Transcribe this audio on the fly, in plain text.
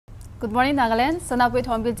Good morning, Nagaland. SunUp with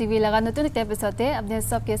HornbillTV laga notun ekta episode te apne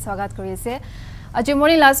sabke swagat kori ase. Aji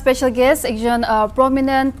morning last special guest ekjon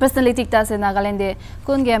prominent personality ta ase Nagaland de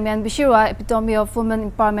kun ge amian bishira epitome of women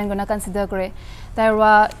empowerment gona consider kore.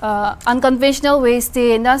 Tairwa unconventional ways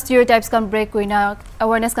te na stereotypes kan break koina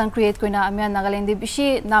awareness kan create koina amian Nagaland de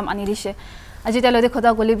bishi nam ani dishe. Aji talo de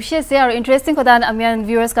khoda goli bishi se or interesting khoda amian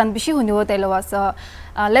viewers kan bishi huniwo talo so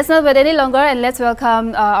let's not wait any longer and let's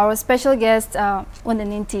welcome our special guest Onen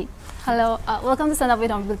Nenty. Hello, welcome to SunUp with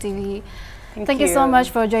HornbillTV. Thank you so much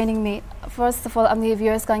for joining me. First of all, I'm the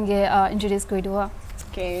viewers can get introduced to.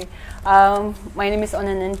 Okay, my name is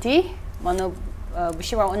Onen Nenty. Mano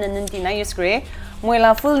Bishira Onen Nenty na use gray.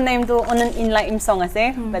 My full name to Onen Inla im song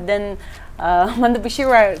ase, but then mano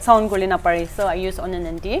Bishira sound guli na pare, so I use Onen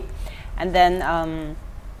Nenty. And then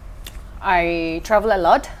I travel a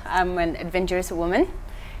lot. I'm an adventurous woman,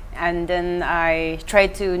 and then I try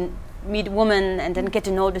to meet women and then get to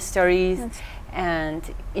know the stories, and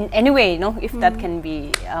in any way, if that can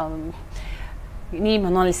be, need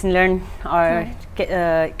listen, learn, or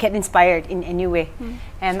get inspired in any way.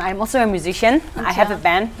 And I'm also a musician. I have a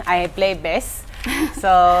band. I play bass.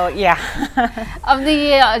 So yeah.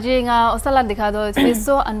 Abni ajinga osalan dikhado it's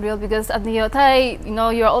so unreal because abni thai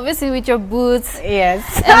you're always with your boots, yes,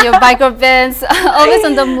 and your biker pants, always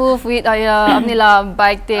on the move with abni la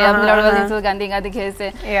bike te abni la royal little ganding adikhe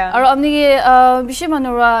se aro abni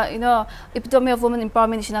bishimanura epitome of women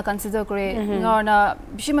empowerment shina consider kore ngorna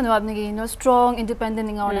bishimanura abni strong independent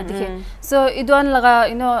ngorna dikhe so idwan laga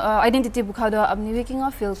identity bukhado abni waking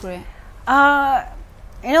up feel kore.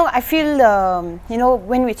 I feel,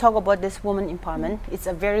 when we talk about this woman empowerment, it's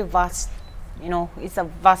a very vast, it's a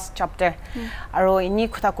vast chapter. Aro ini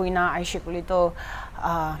kuta kuina aishikulito,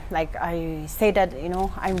 like I say that,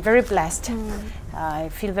 I'm very blessed. I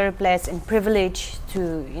feel very blessed and privileged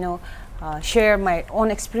to, share my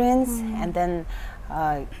own experience, and then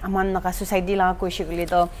aman naka society lang ako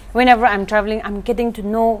aishikulito. Whenever I'm traveling, I'm getting to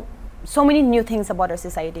know so many new things about our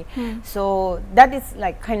society. So that is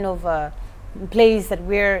like kind of a place that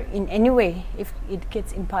we're in anyway, if it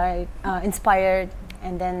gets inspired,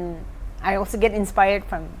 and then I also get inspired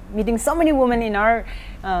from meeting so many women in our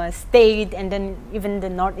state, and then even the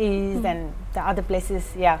northeast and the other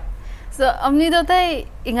places. Yeah. So amni dotai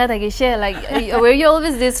inga tagishe like were you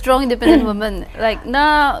always this strong independent woman like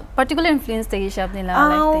na particular influence tagishe apni la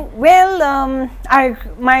like well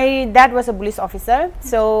my dad was a police officer,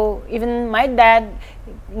 so even my dad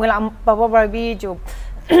well papa barbi jo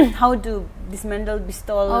how to dismantle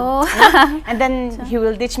pistol, and then he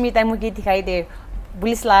will teach me time mugi dikhai de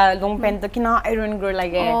police la long pant to kina iron girl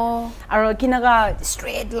like aro kina ka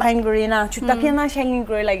straight line gori na chuta kina shining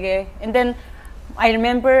girl like. And then I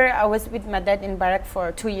remember I was with my dad in barrack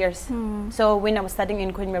for 2 years. So when I was studying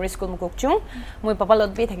in Queen Mary School Mukokchung, my papa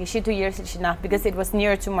lot be thaki 2 years na because it was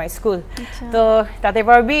near to my school. So tate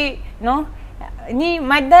barbi ni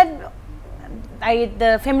my dad,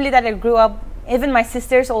 the family that I grew up, even my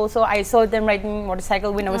sisters also, I saw them riding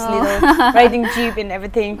motorcycle when I was little, riding jeep and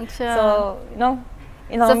everything. So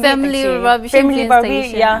so family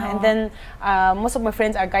Barbie, yeah. And then most of my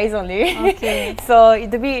friends are guys only. Okay. So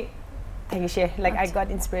it would be like I got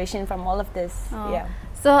inspiration from all of this. Yeah.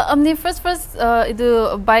 So the first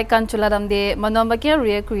idu bike kan chuladam de manamba kya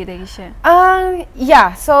react kuri degishe.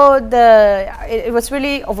 Yeah. So it was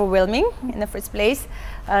really overwhelming in the first place.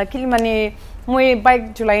 Kilimani my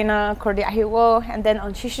bike Julaina Cordi Ahiwo, and then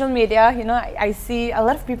on social media, I see a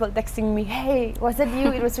lot of people texting me, hey, was that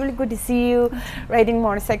you? It was really good to see you riding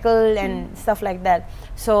motorcycle and stuff like that.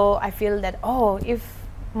 So I feel that if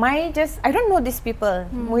I don't know these people,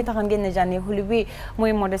 muy tahan gen na jani hulubi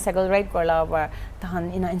muy motorcycle ride korla ba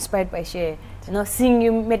tahan inspired by she, seeing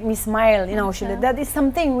you made me smile, that is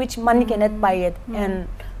something which money cannot buy it, and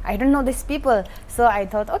I don't know these people, so I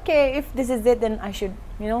thought, okay, if this is it, then I should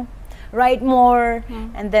write more,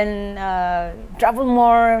 and then travel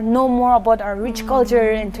more, know more about our rich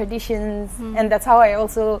culture and traditions, and that's how I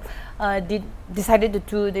also decided to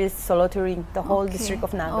do this solo touring the whole district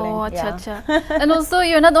of Nagaland. And also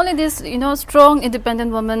you're not only this strong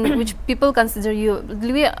independent woman which people consider you.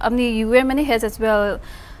 You wear many hats as well.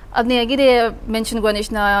 Abni agide mention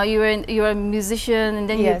Ganesh na you're a musician, and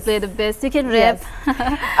then you play the bass. You can rap.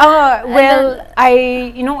 Well,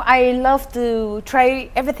 I love to try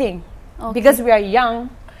everything. Because we are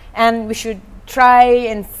young, and we should try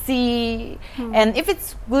and see, and if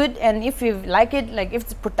it's good and if you like it, like if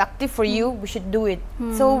it's productive for you, we should do it.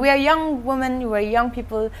 So we are young women, we are young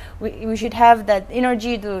people, we should have that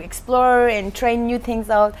energy to explore and try new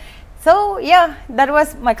things out. So yeah, that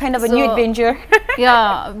was my kind of a new adventure.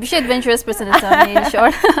 Yeah, be adventurous person is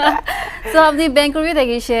sure. So apni Bangkok with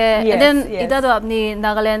like share, and then ita to apni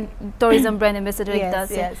Nagaland Tourism brand ambassador ita.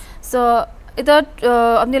 So ita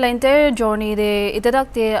apni la entire journey de ita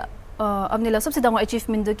takte apni la sabse dang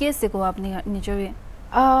achievement do kaise ko apni nijowe.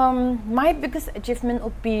 My biggest achievement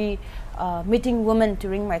would be meeting women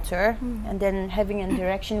during my tour and then having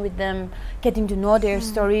interaction with them, getting to know their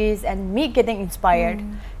stories, and me getting inspired.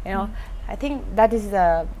 You know, I think that is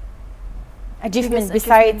the achievement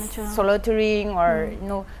besides solo touring or you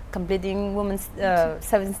know completing women's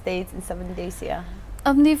 7 states in 7 days. Yeah.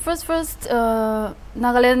 Amni first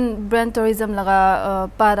Nagaland brand tourism laga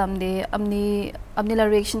par amni la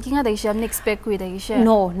reaction kinga daisha amni expect kui daisha.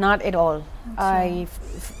 No, not at all. I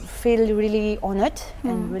feel really honored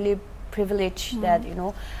and really privileged that you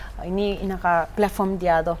know ini inaka platform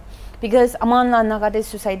diado because among Nagaland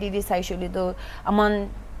society this actually do among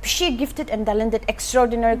she gifted and talented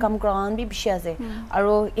extraordinary come ground bi bishaze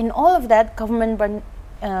aro in all of that government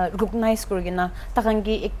recognize kurgina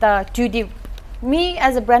takangi ekta duty. Me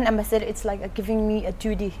as a brand ambassador, it's like giving me a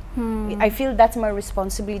duty. I feel that's my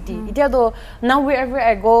responsibility. Now wherever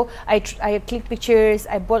I go, I click pictures,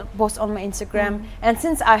 I post on my Instagram, and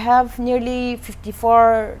since I have nearly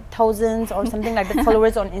 54,000 or something like that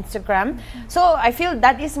followers on Instagram, so I feel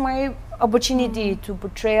that is my opportunity to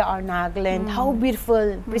portray our Nagaland, how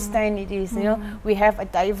beautiful, pristine it is. You know, we have a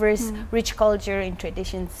diverse, rich culture and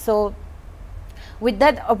traditions. So with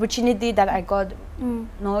that opportunity that I got,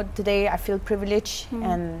 no, today I feel privileged,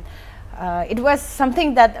 and it was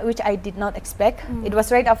something that which I did not expect. It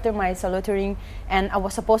was right after my solo touring, and I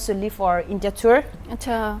was supposed to leave for India tour.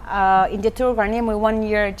 India tour karne moi 1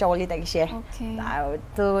 year chawli takishe. Okay.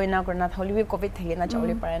 To ina korna tholi COVID thagi na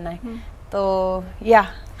chawli pare nai. So yeah.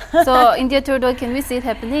 So India tour do can we see it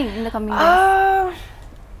happening in the coming days?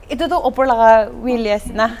 Ito to upper laga will yes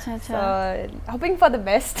na. So hoping for the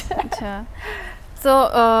best. So,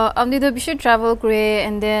 amni do bishi travel kure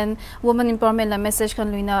and then woman empowerment la message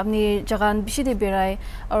kan luina amni jagan bishi de birai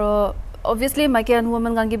or obviously makian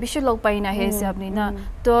woman gangi bishi log paina he se apni na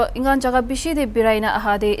to ingan jaga bishi de birai na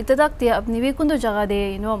aha de itadak te apni we kundo jaga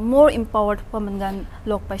de you know more empowered woman gan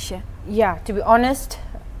log pashe. Yeah, to be honest,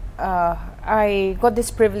 I got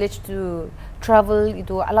this privilege to travel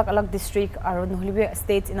to alag district or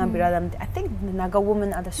states in Abiradam. I think the Naga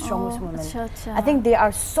women are the strongest women. I think they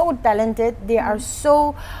are so talented. They are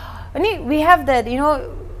so. We have that, you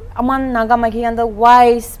know, among Naga Maki and the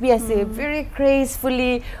wise, we say very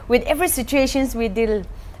gracefully with every situations we deal.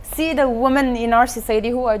 See the women in our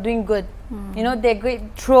society who are doing good. You know, they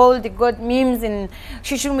get trolled, they got memes in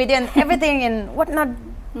social media and everything and whatnot.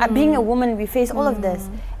 Being a woman, we face all of this,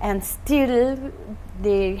 and still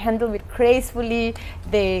they handle it gracefully.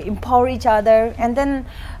 They empower each other, and then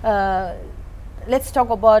let's talk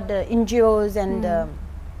about the NGOs and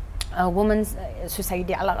women's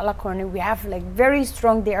society. Ala corner, we have like very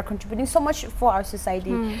strong. They are contributing so much for our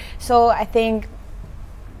society. So I think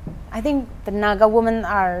the Naga women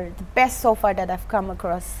are the best so far that I've come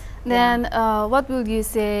across. Then what will you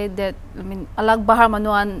say that, I mean, alag bahar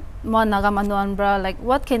manuan, mo Naga manuan bra, like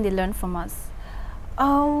what can they learn from us?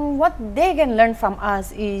 What they can learn from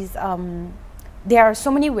us is there are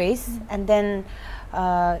so many ways, and then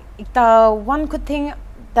one good thing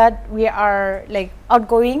that we are like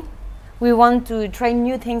outgoing. We want to try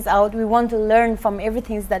new things out. We want to learn from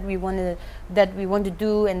everything that we want to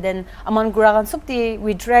do, and then among Guragan Sukti,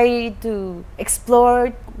 we try to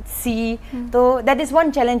explore, see. So that is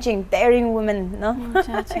one challenging, daring woman, no?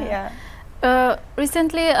 Yeah.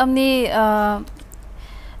 Recently, amni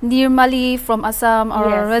Nirmali from Assam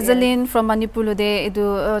or Rosalind from Manipur de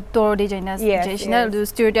edu tour de jainas jaisna do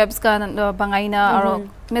stereotypes kan bangaina or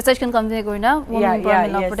message kan convey gorna woman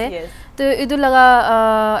empowerment la pore to edu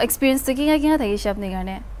laga experience kinga thagi shapne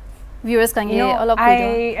garne viewers kan ye all of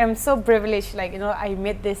I am so privileged, like, you know, I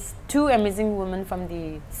met these 2 amazing women from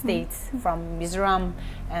the states, from Mizoram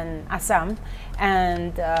and Assam,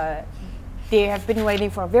 and they have been waiting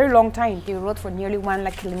for a very long time. They rode for nearly 1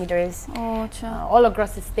 lakh kilometers all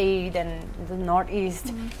across the state and the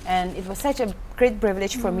northeast, and it was such a great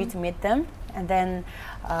privilege for me to meet them. And then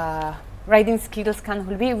riding skills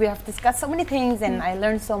we have discussed so many things, and I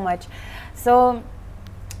learned so much. So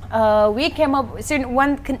we came up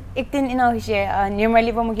one in our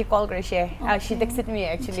Nirmali Vamuki call she texted me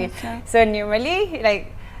actually. So Nirmali,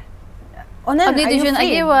 like, Onen, are you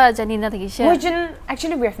free?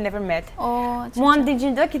 Actually, we have never met. And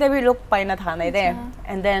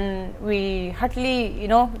then we hardly, you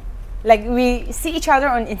know, like we see each other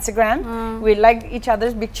on Instagram, we like each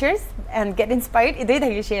other's pictures and get inspired.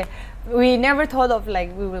 We never thought of like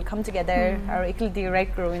we will come together or it will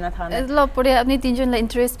direct growing at home.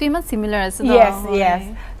 Interest similar. Yes.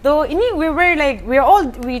 Though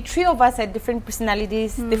we three of us had different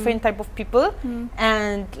personalities, different type of people,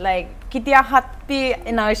 and like kitia happy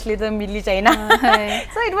in our little mili China.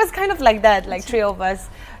 So it was kind of like that, like three of us.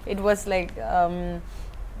 It was like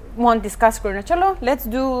one discuss corona. Chalo, let's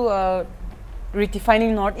do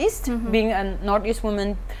redefining Northeast, being a Northeast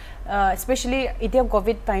woman, especially itia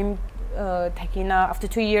COVID time. After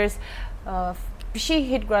 2 years, she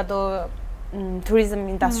hit grado tourism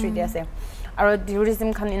industry. Our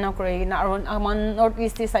tourism can inaugurate our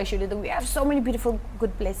Northeast side. We have so many beautiful,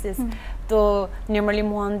 good places. So normally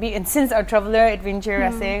and since our traveler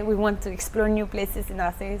adventure, we want to explore new places in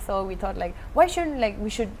Ase. So we thought like, why shouldn't we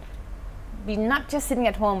should be not just sitting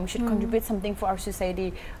at home. We should contribute something for our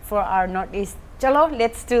society, for our Northeast. Chalo,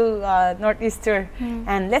 let's do Northeast tour,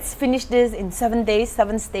 and let's finish this in 7 days,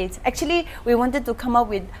 7 states. Actually, we wanted to come up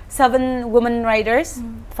with 7 women riders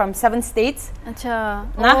from 7 states. Acha.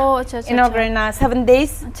 Inaugurate 7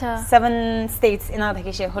 days, 7 states.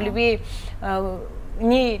 Holibi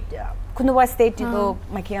ni kunuwa state ito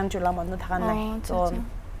makian chula mo nutakan so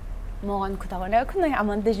moan kutakona kunay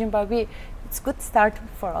aman dejin babi. It's a good start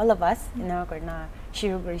for all of us in our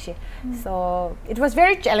so it was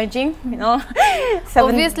very challenging, you know.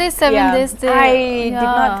 Obviously 7 days still. I did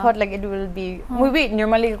not thought like it will be. We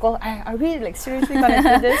normally go, are we like seriously gonna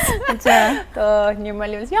do this? So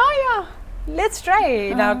normally was let's try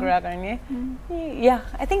it. Yeah,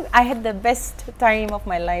 I think I had the best time of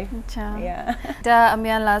my life. Yeah.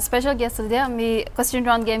 The special guest today, me question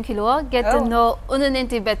round game kilo. Get to know Onen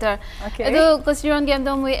Nenty better. Okay. The question round game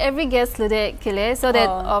done we every guest today kile so that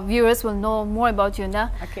our viewers will know more about you na.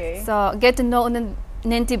 Okay. So get to know Onen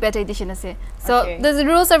Nenty better edition say. So the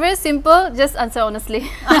rules are very simple. Just answer honestly.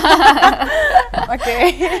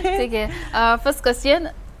 Okay. Okay. First question: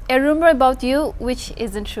 a rumor about you which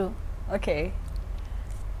isn't true. Okay.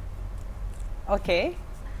 Okay.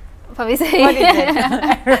 What is it?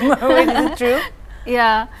 What is it true?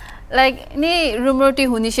 Yeah. Like ni rumor ti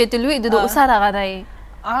huni she tulu idu usara ka dai.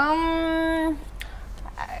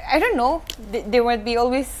 I don't know. There would be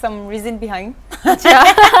always some reason behind.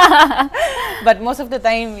 But most of the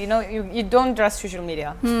time, you know, you don't trust social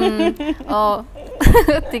media. Oh.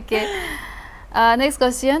 Okay. Next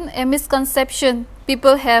question: a misconception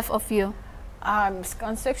people have of you.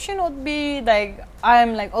 Misconception would be like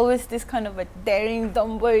I'm like always this kind of a daring,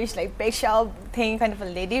 tomboyish, like big shell thing kind of a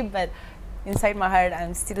lady, but inside my heart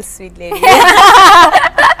I'm still a sweet lady.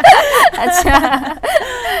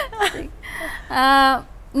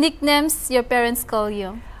 Nicknames your parents call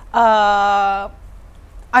you? Onen.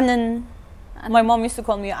 My mom used to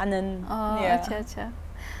call me Onen. Oh, yeah.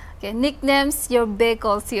 Okay, nicknames your bae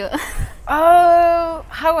calls you.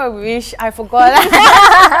 How I wish I forgot.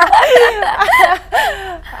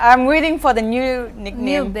 I'm waiting for the new nickname.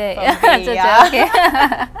 New bae. Yeah. Okay.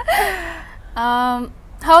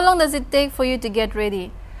 How long does it take for you to get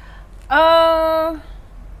ready? I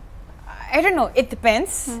don't know. It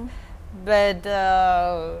depends. But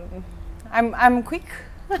I'm quick.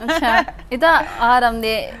 Ita aram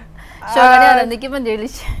de. Sure, aram de kiman daily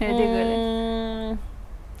ready.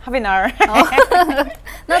 Half an hour.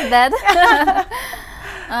 Not bad.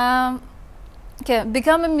 Okay,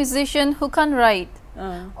 become a musician who can write,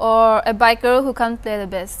 or a biker who can play the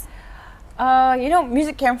bass. You know,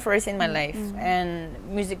 music came first in my life, and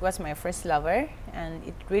music was my first lover, and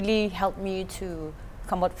it really helped me to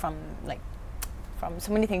come out from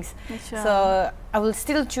so many things. Sure. So I will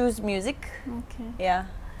still choose music. Okay. Yeah.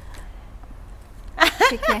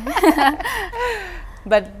 Okay.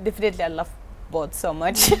 But definitely I love both so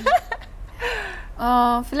much.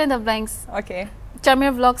 Fill in the blanks. Okay.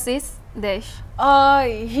 Charmier Vlogs is Desh.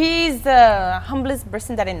 He's the humblest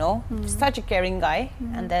person that I know. Such a caring guy,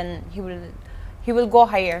 and then he will go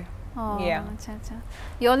higher. Oh, yeah.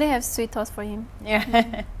 You only have sweet thoughts for him.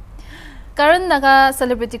 Yeah. Current Naga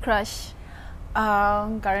celebrity crush.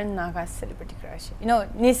 Current Naga celebrity crush. You know,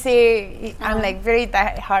 Nise, I'm like very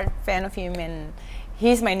hard fan of him, and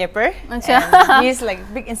he's my nipper. And he's like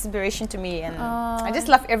big inspiration to me, and I just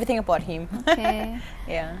love everything about him. Okay.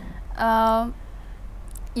 Yeah.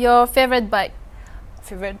 Your favorite bike?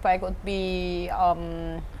 Favorite bike would be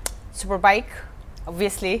super bike,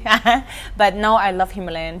 obviously. But now I love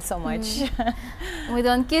Himalayan so much. We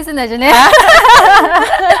don't kiss in the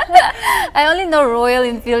I only know Royal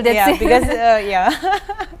Enfield. That's it. Because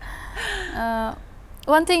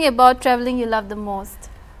one thing about traveling you love the most?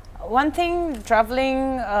 One thing,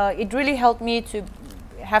 traveling, it really helped me to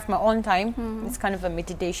have my own time, it's kind of a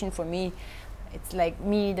meditation for me. It's like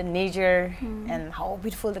me, the nature, and how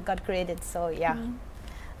beautiful the God created. So yeah.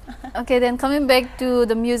 Okay, then coming back to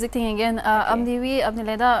the music thing again.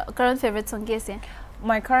 Amni current favorite song kaise?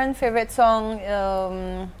 My current favorite song,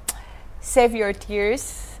 Save Your Tears.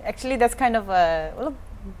 Actually, that's kind of a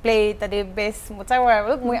play that is based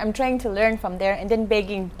whatever. I'm trying to learn from there, and then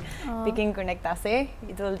begging connect ase.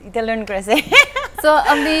 It'll learn krase. So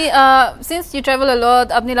Amni, since you travel a lot,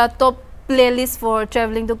 Amni la top playlist for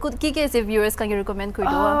traveling. To kike se viewers can you recommend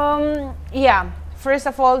kuido? Yeah. First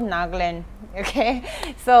of all, Nagaland. Okay,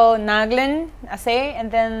 so Nagaland, I say,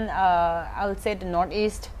 and then I would say the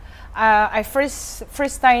Northeast. I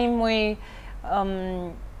first time we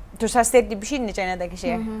to state the bishi in China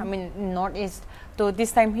I mean Northeast. So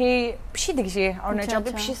this time he bishi dikshe or na job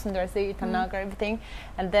bishi sundar say Itanagar everything,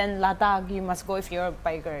 and then Ladakh you must go if you're a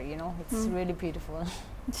biker. You know, it's really beautiful.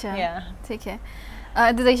 Yeah. Take care.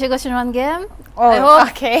 Did I question one game? Oh,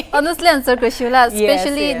 okay. Honestly, answer question la.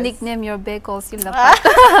 Especially Yes. nickname your bag calls you love.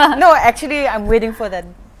 No, actually, I'm waiting for that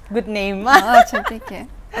good name. Take care.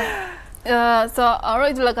 So our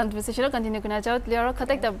idula conversation continue kuna chao. Liaro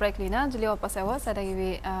khatek the break lina. Juli wapas awa. Sada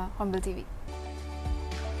gibi HornbillTV.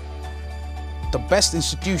 The best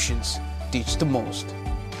institutions teach the most,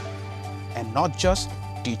 and not just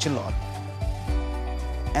teach a lot.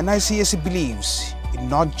 NICSE believes in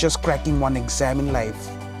not just cracking one exam in life,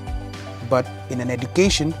 but in an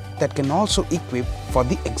education that can also equip for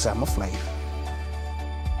the exam of life.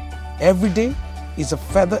 Every day is a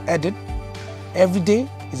feather added, every day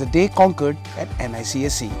is a day conquered at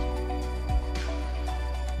NICSE.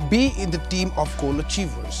 Be in the team of goal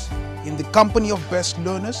achievers, in the company of best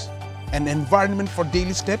learners, an environment for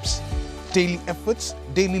daily steps, daily efforts,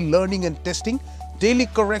 daily learning and testing, daily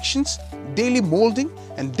corrections, daily molding,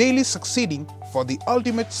 and daily succeeding for the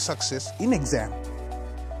ultimate success in exam.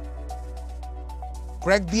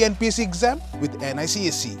 Crack the NPSC exam with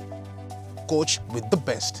NICSE. Coach with the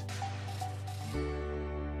best.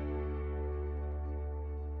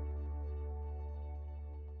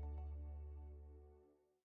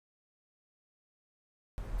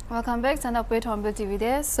 Welcome back. SunUp with HornbillTV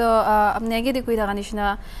there. So अपने आगे देखो इधर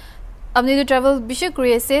कानिशना अपने जो travel Bishu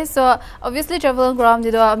क्रिए से so obviously travel ग्राम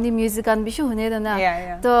जिधर अपनी music कान बिशु होने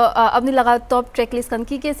देना तो अपने लगा top track list कान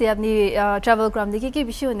की कैसे अपनी travel ग्राम देखी कि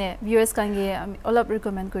बिशु होने viewers कान ये all up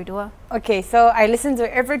recommend कोई दो Okay, so I listen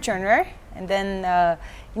to every genre, and then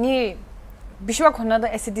ini Bishwa khona the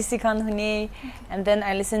SDC kan huni, and then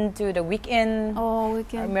I listen to the Weekend. Oh,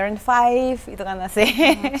 Weekend. Maroon 5 itu kan ase.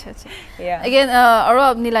 Yeah. Again, aro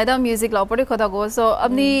apni laida music la pore khota go so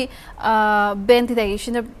apni band thi dai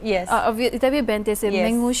Yes. Ita bhi band se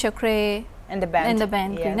Mengu Shakre and the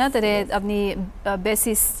band. Yes. Na tare apni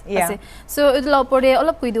bassist ase. So it la pore all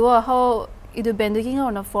up kuido how idu band ki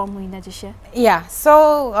na form huina jishe. Yeah.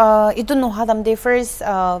 So itu no hadam de first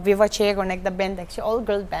Viva Che connect the band actually all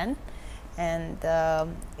girl band. And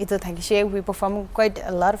ito thagishe we perform quite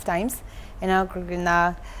a lot of times. And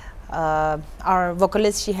our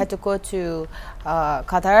vocalist, she had to go to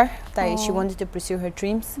Qatar. She wanted to pursue her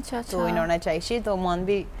dreams. So in order to to mon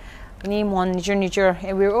bi ni mon nature.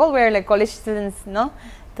 And we all were like college students, no?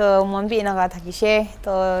 To mon bi inaga thagishe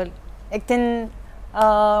to ektin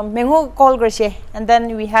Mengo call Grishe, and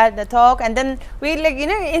then we had the talk, and then we like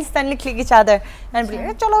instantly click each other and be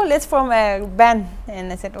like, "Chalo, let's form a band." And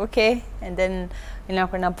I said, "Okay." And then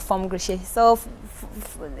gonna perform Grishe. So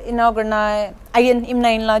gonna again Imna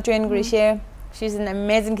inla join Grishe. She's an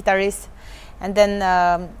amazing guitarist, and then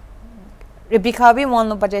Rebecca bhi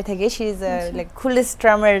mon bajai thake. She's like coolest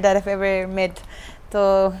drummer that I've ever met.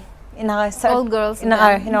 So all girls in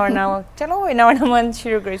our now chalo in our naman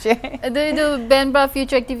shuru Grishe. Do band bra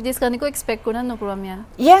future activities can you expect kuna no program.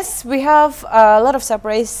 Yes, we have a lot of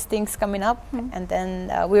surprise things coming up, and then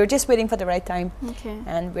we're just waiting for the right time. Okay.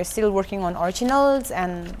 And we're still working on originals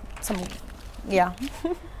and some, yeah.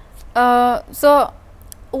 So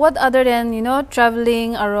what other than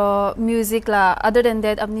traveling or music la, other than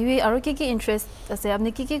that apni bhi aro ki interest ase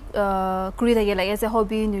apni ki kuri thake like as a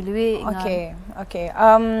hobby nului. Okay.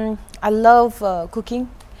 I love cooking.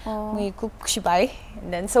 We cook shibai,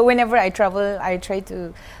 and then so whenever I travel, I try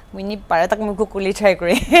to para tak mo cook uli try kore.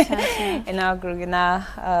 And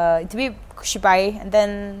it be shibai, and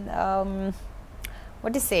then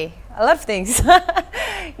what to say? A lot of things.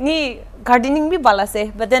 Ni gardening bhi bala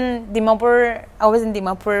se, but then Dimapur, I was in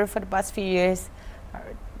Dimapur for the past few years.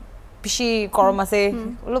 Pishi korma se,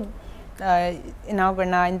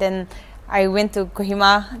 and then I went to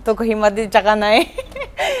Kohima. To Kohima di jaga nai.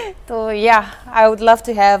 So yeah, I would love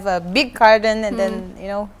to have a big garden and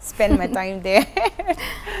then spend my time there.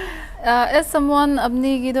 As someone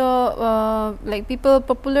apni gido like people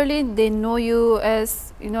popularly they know you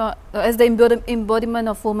as as the embodiment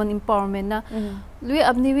of woman empowerment na. Lui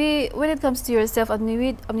apni we when it comes to yourself apni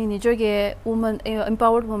we apni nijor ge woman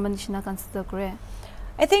empowered woman shina consider kore.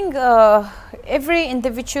 I think every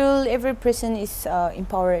individual, every person is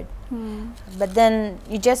empowered, but then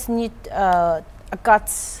you just need a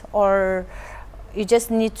guts, or you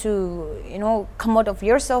just need to come out of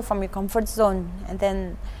yourself from your comfort zone and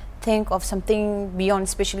then think of something beyond,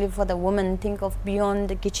 especially for the woman. Think of beyond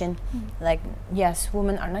the kitchen. Like, yes,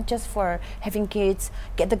 women are not just for having kids,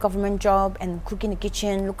 get the government job and cook in the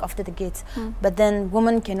kitchen, look after the kids, but then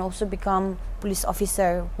women can also become police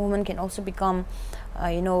officer, women can also become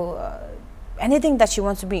anything that she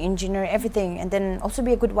wants to be, engineer, everything, and then also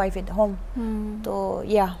be a good wife at home. So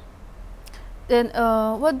yeah. Then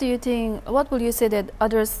what do you think, what will you say that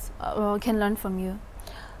others can learn from you?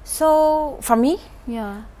 So for me,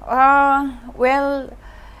 yeah, well,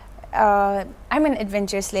 I'm an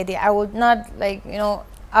adventurous lady. I would not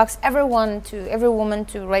ask every woman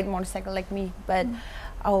to ride motorcycle like me, but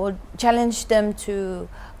I would challenge them to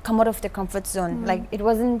come out of the comfort zone. Like, it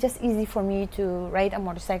wasn't just easy for me to ride a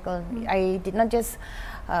motorcycle. I did not just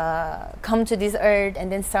come to this earth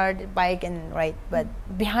and then start a bike and ride, but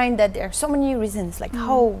behind that there are so many reasons, like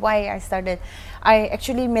why I started. I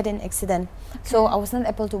actually made an accident, so I was not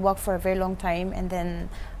able to walk for a very long time, and then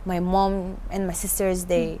my mom and my sisters,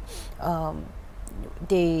 they bought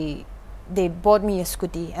me a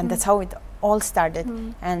scooty, and that's how it all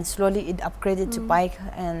started. And slowly it upgraded to bike,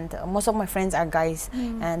 and most of my friends are guys,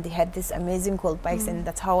 and they had this amazing cool bikes, and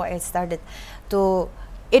that's how I started. So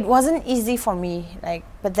it wasn't easy for me,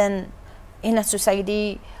 but then in a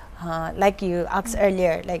society, like you asked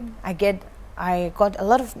earlier, I got a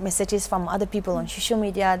lot of messages from other people on social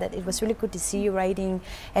media that it was really good to see you riding,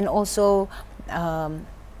 and also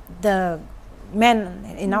the men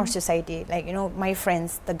in our society, my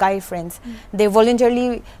friends, the guy friends, they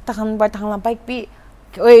voluntarily bike pi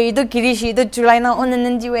ido kirishi ido July na Onen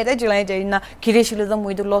Nenty we da July na kirishi lo mo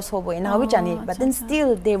ido loss hobo ina habi jani, but then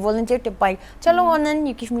still they volunteer to bike. Chalo Onen,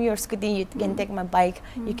 you give me your scooty, you can take my bike,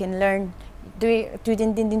 you can learn.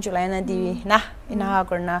 Din July na di na ina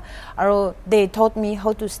korna. Aro they taught me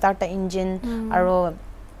how to start the engine. Aro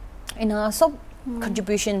so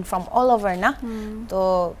contribution from all over na.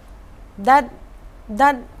 So that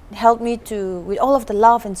helped me to, with all of the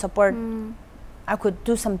love and support, I could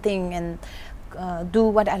do something and do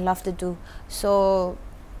what I love to do. So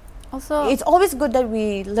also it's always good that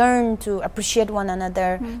we learn to appreciate one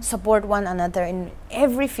another, support one another in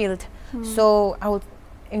every field. So I would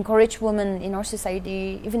encourage women in our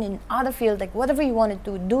society, even in other fields, like whatever you want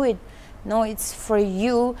to do it. No, it's for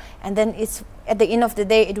you, and then it's at the end of the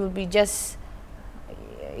day, it will be just,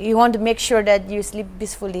 you want to make sure that you sleep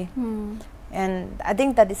peacefully. And I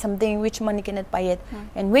think that is something which money cannot buy it.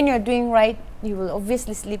 And when you're doing right, you will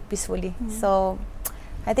obviously sleep peacefully. So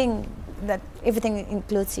I think that everything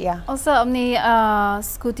includes, yeah. Also, amni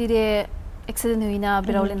scooty de accident hui na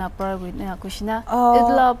birawle na par na kushina.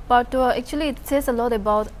 Itla part actually it says a lot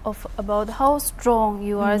about how strong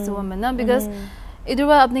you are as a woman, na, because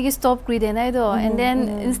idurwa apni ki stop kri dena ido, and then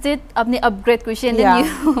instead apni upgrade kushin, then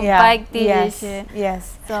you bike the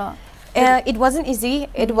yes. So it wasn't easy.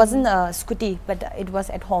 It wasn't a scooty, but it was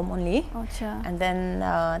at home only. And then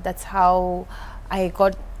that's how I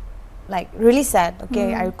got really sad.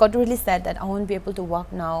 Okay, I got really sad that I won't be able to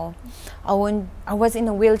walk now. I was in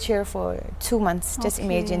a wheelchair for 2 months. Just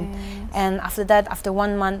imagine. And after that, after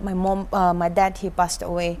 1 month, my dad, he passed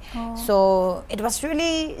away. So it was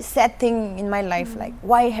really sad thing in my life. Like,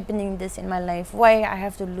 why happening this in my life? Why I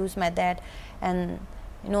have to lose my dad? And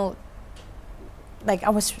I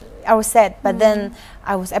was sad, but then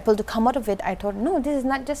I was able to come out of it. I thought, no, this is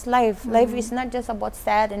not just life. Life is not just about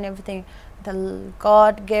sad and everything.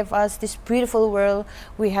 God gave us this beautiful world.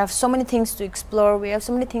 We have so many things to explore. We have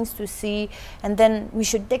so many things to see, and then we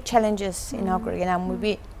should take challenges in our career.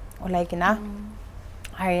 Maybe,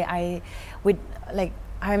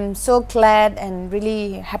 I'm so glad and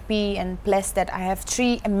really happy and blessed that I have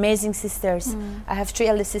 3 amazing sisters. I have 3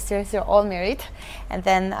 elder sisters. They're all married, and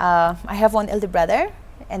then I have 1 elder brother,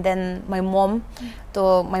 and then my mom.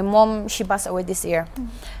 So my mom, she passed away this year.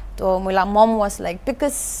 So my mom was like,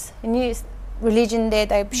 because in religion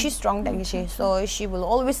that she's strong, so she will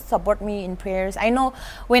always support me in prayers. I know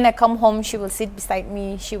when I come home, she will sit beside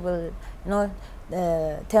me. She will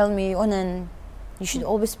tell me, Onen, You should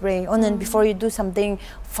always pray. And then before you do something,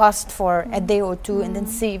 fast for a day or two, and then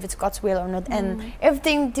see if it's God's will or not. And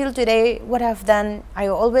everything till today, what I've done, I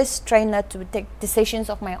always try not to take decisions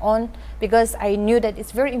of my own, because I knew that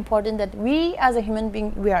it's very important that we as a human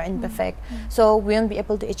being, we are imperfect. So we won't be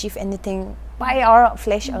able to achieve anything by our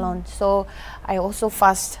flesh alone. So I also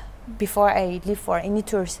fast before I leave for any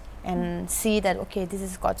tours and see that, okay, this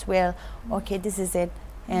is God's will, okay, this is it.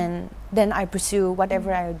 And then I pursue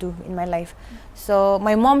whatever I do in my life. So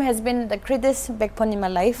my mom has been the greatest backbone in my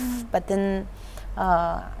life, but then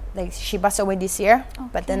like she passed away this year.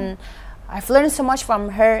 But then I've learned so much from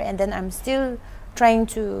her, and then I'm still trying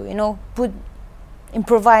to, you know,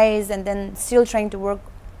 improvise, and then still trying to work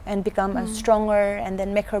and become a stronger, and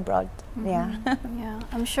then make her proud. Yeah. Yeah,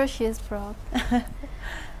 I'm sure she is proud.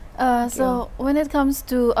 So when it comes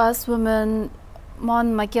to us women,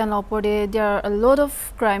 there are a lot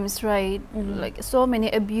of crimes, right? Like so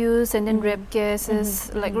many abuse and then rape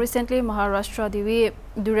cases. Like recently, Maharashtra, the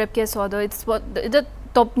rape case, although it's what the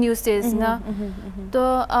top news is, na.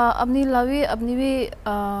 So, apni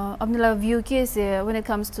view case when it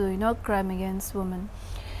comes to, you know, crime against women.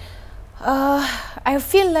 I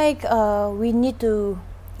feel like we need to,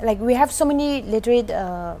 like, we have so many literate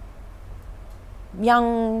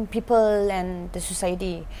young people and the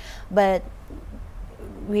society, but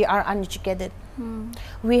we are uneducated.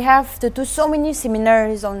 We have to do so many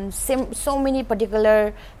seminars on so many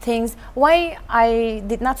particular things. Why I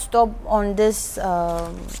did not stop on this,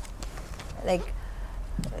 like,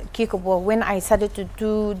 when I started to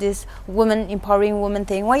do this women empowering women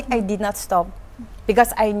thing, why I did not stop?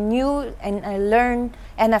 Because I knew and I learned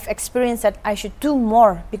and I've experienced that I should do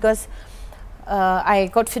more, because I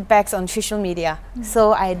got feedbacks on social media.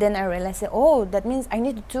 So then I realized that, oh, that means I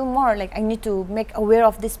need to do more. Like, I need to make aware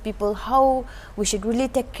of these people, how we should really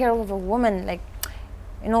take care of a woman. Like,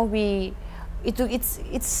 you know,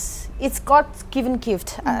 it's God's given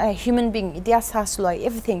gift, a human being. It has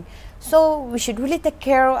everything. So we should really take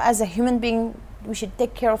care as a human being. We should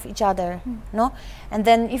take care of each other, no? And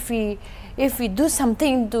then if we do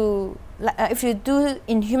something to, if you do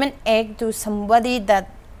inhuman act to somebody that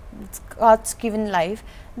God's given life,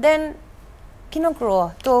 then cannot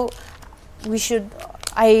grow. So we should,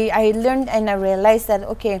 I learned and I realized that,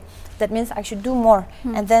 okay, that means I should do more.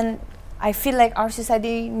 And then I feel like our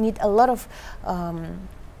society need a lot of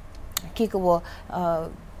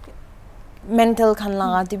mental kan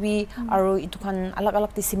langa tibi aru itu kan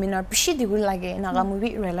alak ti seminar pishi di lagi naga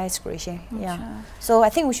movie realize kreshe. Yeah. So I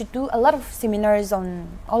think we should do a lot of seminars on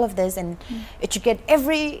all of this and educate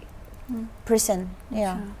every person.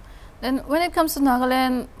 Yeah. Then when it comes to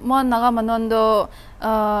Nagaland, Nagamanondo,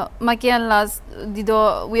 Makian Las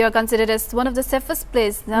Dido, we are considered as one of the safest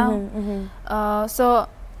places now. So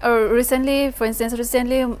recently, for instance,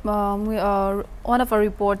 one of our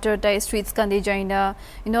reporter that streets can join,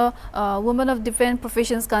 you know, women of different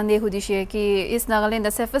professions can they is Nagaland the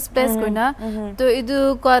safest place kuna. So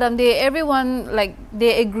everyone like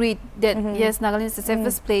they agreed that yes, Nagaland is the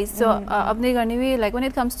safest place. So like when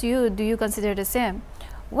it comes to you, do you consider the same?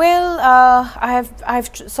 Well, I've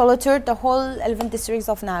solo toured the whole 11 districts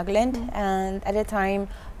of Nagaland, and at a time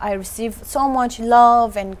I received so much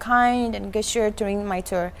love and kind and gesture during my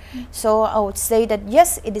tour. So I would say that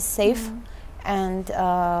yes, it is safe, and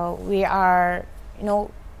we are, you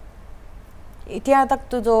know,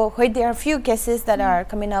 there are few cases that are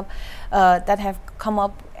coming up, that have come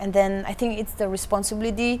up, and then I think it's the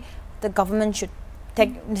responsibility the government should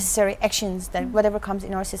take necessary actions that whatever comes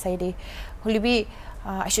in our society.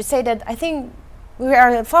 I should say that I think we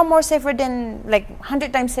are far more safer than, like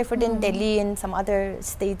 100 times safer than Delhi and some other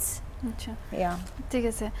states. Yeah.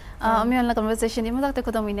 I'm on the conversation.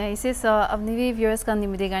 So, viewers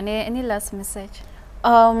can any last message?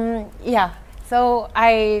 Yeah. So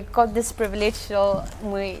I got this privilege. So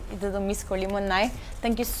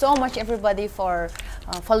thank you so much, everybody, for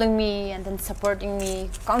following me and then supporting me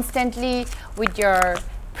constantly with your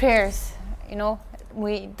prayers. You know.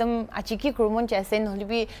 We achiki kurumon jaise noli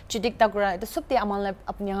bi chudik tagura the subti amal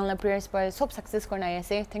apni hangla prayers par sob success korna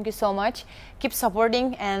aise. Thank you so much. Keep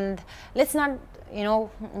supporting, and let's not, you know,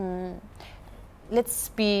 let's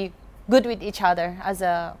be good with each other as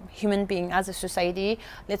a human being, as a society.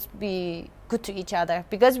 Let's be good to each other,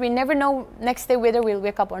 because we never know next day whether we'll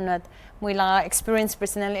wake up or not. Muila experience,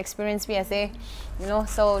 personal experience we say, you know,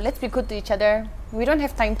 so let's be good to each other. We don't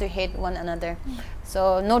have time to hate one another.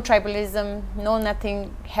 So no tribalism, no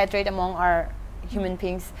nothing hatred among our human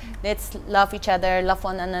beings. Let's love each other, love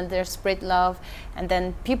one another, spread love, and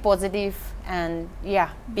then be positive and yeah,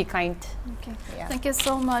 be kind. Okay. Yeah. Thank you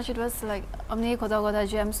so much. It was like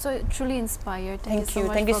I'm so truly inspired. Thank you. So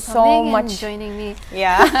much Thank you for so coming much and joining me.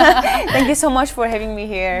 Yeah. Thank you so much for having me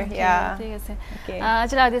here. Okay, Yeah. okay.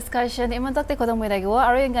 Actually, discussion. Iman takte kodong mo lagi wo.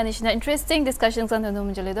 Aro yung ganishna interesting discussions on the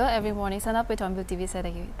every morning. SunUp with HornbillTV sa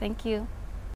lagi. Thank you.